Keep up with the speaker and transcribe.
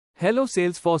Hello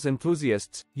Salesforce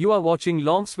enthusiasts, you are watching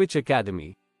Longswitch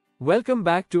Academy. Welcome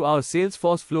back to our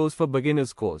Salesforce Flows for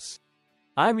Beginners course.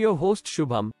 I'm your host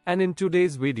Shubham, and in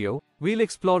today's video, we'll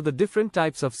explore the different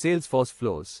types of Salesforce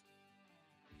flows.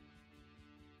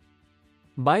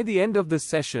 By the end of this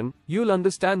session, you'll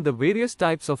understand the various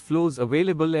types of flows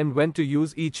available and when to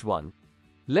use each one.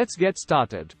 Let's get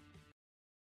started.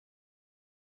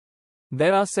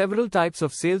 There are several types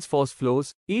of Salesforce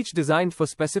flows, each designed for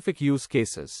specific use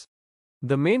cases.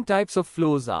 The main types of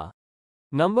flows are: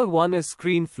 Number 1 is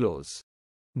screen flows.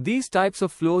 These types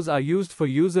of flows are used for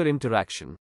user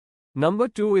interaction. Number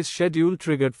 2 is schedule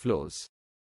triggered flows.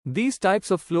 These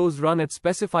types of flows run at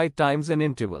specified times and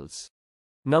intervals.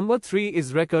 Number 3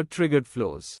 is record triggered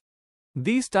flows.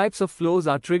 These types of flows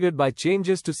are triggered by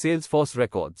changes to Salesforce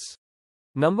records.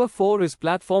 Number 4 is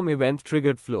platform event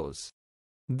triggered flows.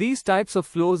 These types of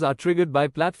flows are triggered by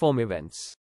platform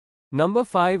events. Number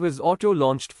 5 is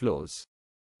auto-launched flows.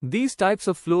 These types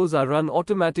of flows are run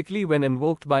automatically when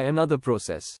invoked by another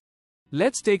process.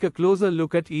 Let's take a closer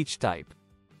look at each type.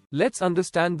 Let's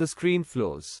understand the screen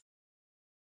flows.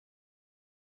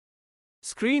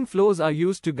 Screen flows are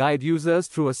used to guide users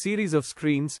through a series of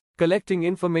screens, collecting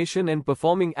information and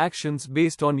performing actions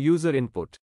based on user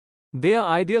input. They are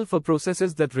ideal for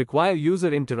processes that require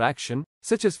user interaction,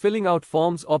 such as filling out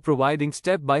forms or providing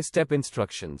step-by-step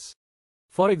instructions.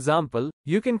 For example,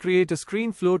 you can create a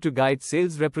screen flow to guide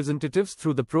sales representatives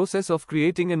through the process of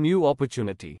creating a new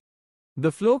opportunity.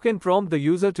 The flow can prompt the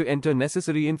user to enter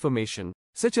necessary information,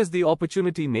 such as the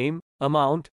opportunity name,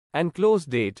 amount, and close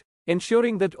date,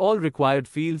 ensuring that all required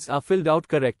fields are filled out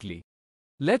correctly.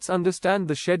 Let's understand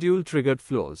the schedule-triggered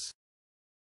flows.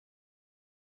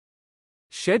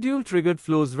 Schedule-triggered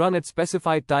flows run at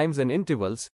specified times and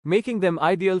intervals, making them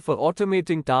ideal for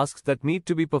automating tasks that need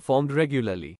to be performed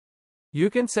regularly. You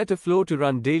can set a flow to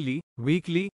run daily,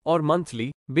 weekly, or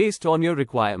monthly, based on your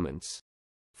requirements.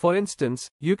 For instance,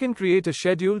 you can create a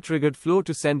schedule-triggered flow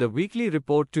to send a weekly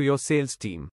report to your sales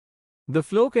team. The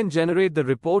flow can generate the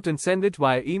report and send it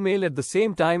via email at the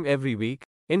same time every week,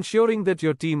 ensuring that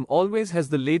your team always has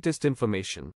the latest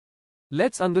information.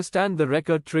 Let's understand the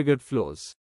record-triggered flows.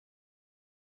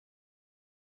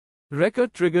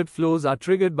 Record-triggered flows are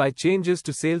triggered by changes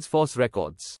to Salesforce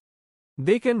records.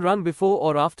 They can run before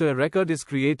or after a record is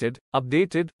created,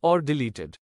 updated, or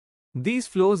deleted. These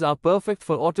flows are perfect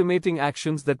for automating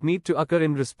actions that need to occur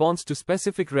in response to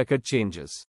specific record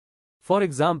changes. For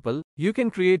example, you can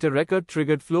create a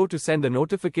record-triggered flow to send a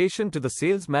notification to the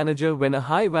sales manager when a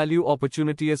high-value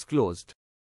opportunity is closed.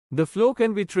 The flow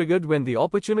can be triggered when the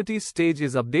opportunities stage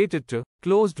is updated to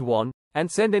closed won,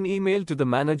 and send an email to the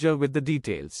manager with the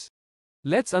details.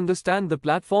 Let's understand the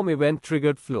platform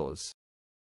event-triggered flows.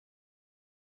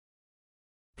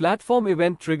 Platform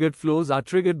event-triggered flows are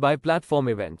triggered by platform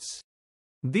events.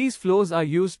 These flows are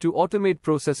used to automate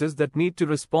processes that need to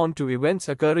respond to events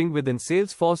occurring within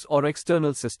Salesforce or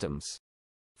external systems.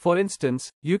 For instance,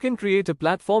 you can create a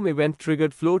platform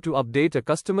event-triggered flow to update a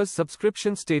customer's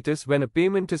subscription status when a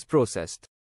payment is processed.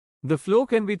 The flow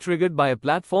can be triggered by a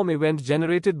platform event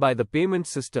generated by the payment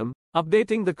system,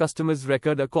 updating the customer's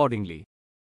record accordingly.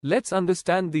 Let's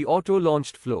understand the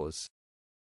auto-launched flows.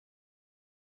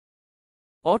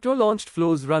 Auto-launched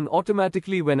flows run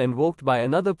automatically when invoked by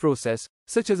another process,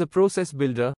 such as a process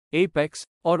builder, Apex,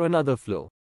 or another flow.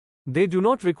 They do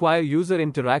not require user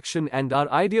interaction and are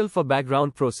ideal for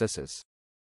background processes.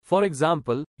 For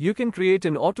example, you can create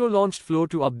an auto-launched flow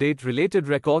to update related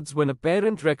records when a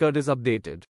parent record is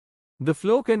updated. The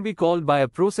flow can be called by a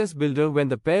process builder when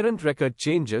the parent record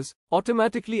changes,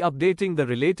 automatically updating the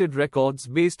related records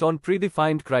based on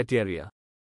predefined criteria.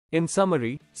 In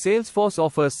summary, Salesforce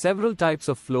offers several types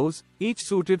of flows, each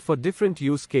suited for different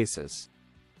use cases.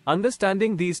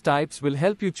 Understanding these types will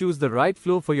help you choose the right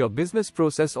flow for your business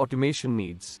process automation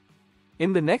needs.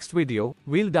 In the next video,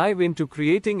 we'll dive into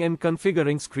creating and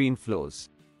configuring screen flows.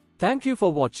 Thank you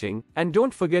for watching, and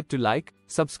don't forget to like,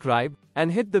 subscribe,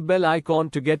 and hit the bell icon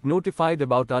to get notified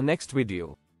about our next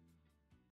video.